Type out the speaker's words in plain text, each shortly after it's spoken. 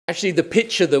Actually, the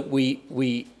picture that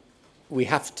we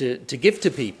have to give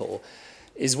to people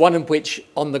is one in which,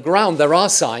 on the ground, there are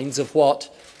signs of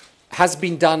what has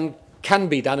been done, can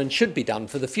be done, and should be done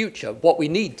for the future. What we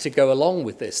need to go along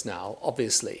with this now,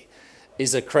 obviously,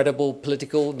 is a credible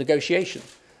political negotiation,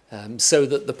 so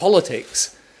that the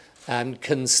politics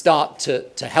can start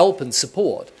to help and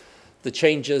support the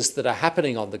changes that are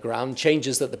happening on the ground,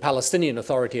 changes that the Palestinian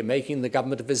Authority are making, the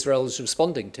government of Israel is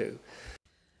responding to.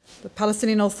 The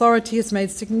Palestinian Authority has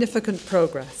made significant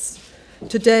progress.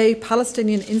 Today,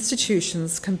 Palestinian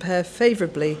institutions compare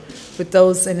favourably with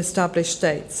those in established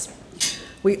states.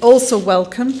 We also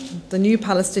welcome the new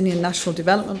Palestinian National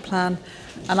Development Plan,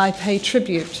 and I pay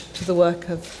tribute to the work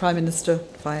of Prime Minister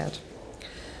Fayyad.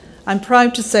 I'm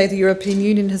proud to say the European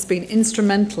Union has been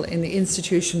instrumental in the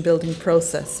institution building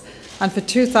process, and for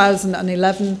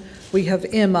 2011 we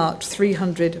have earmarked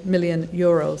 €300 million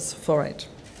for it.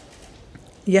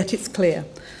 Yet it's clear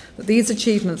that these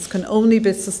achievements can only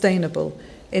be sustainable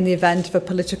in the event of a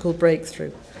political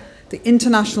breakthrough. The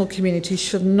international community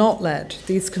should not let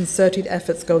these concerted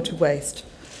efforts go to waste.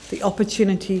 The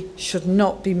opportunity should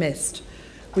not be missed.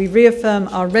 We reaffirm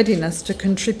our readiness to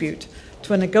contribute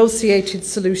to a negotiated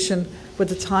solution with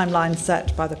the timeline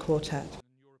set by the Quartet.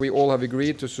 We all have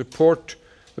agreed to support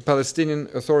the Palestinian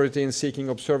Authority in seeking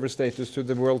observer status to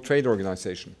the World Trade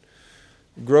Organization.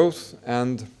 Growth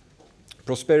and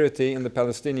prosperity in the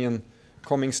Palestinian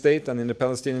coming state and in the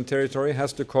Palestinian territory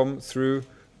has to come through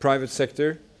private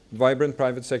sector, vibrant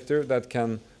private sector that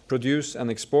can produce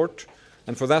and export.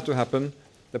 And for that to happen,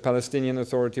 the Palestinian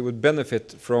Authority would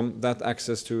benefit from that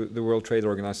access to the World Trade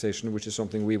Organization, which is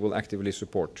something we will actively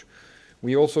support.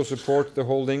 We also support the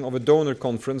holding of a donor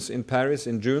conference in Paris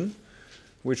in June,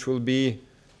 which will be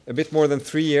a bit more than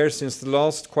 3 years since the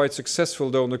last quite successful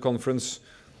donor conference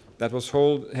that was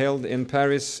held in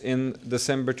Paris in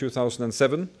December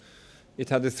 2007. It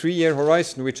had a 3-year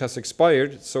horizon which has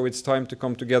expired, so it's time to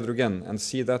come together again and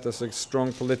see that as a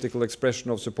strong political expression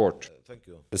of support. Thank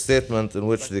you. A statement in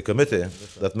which the committee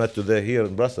that met today here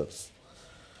in Brussels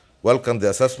welcomed the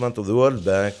assessment of the World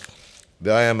Bank, the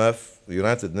IMF, the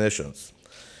United Nations,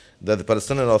 that the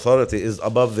Palestinian Authority is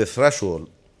above the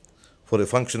threshold for a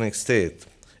functioning state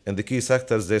in the key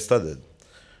sectors they studied,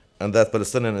 and that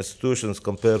Palestinian institutions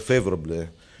compare favorably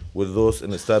with those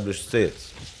in established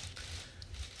states.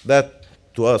 That,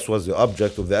 to us, was the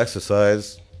object of the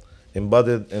exercise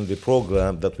embodied in the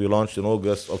program that we launched in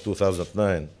August of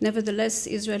 2009. Nevertheless,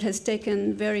 Israel has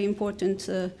taken very important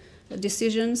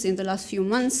decisions in the last few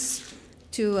months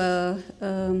to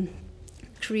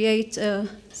create a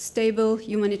stable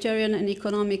humanitarian and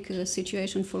economic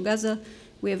situation for Gaza.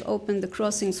 We have opened the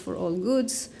crossings for all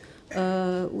goods.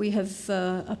 We have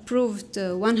approved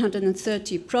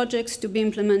 130 projects to be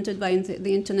implemented by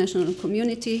the international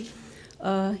community.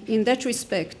 In that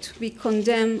respect, we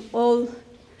condemn all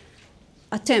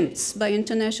attempts by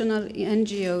international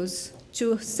NGOs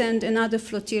to send another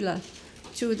flotilla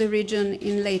to the region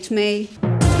in late May.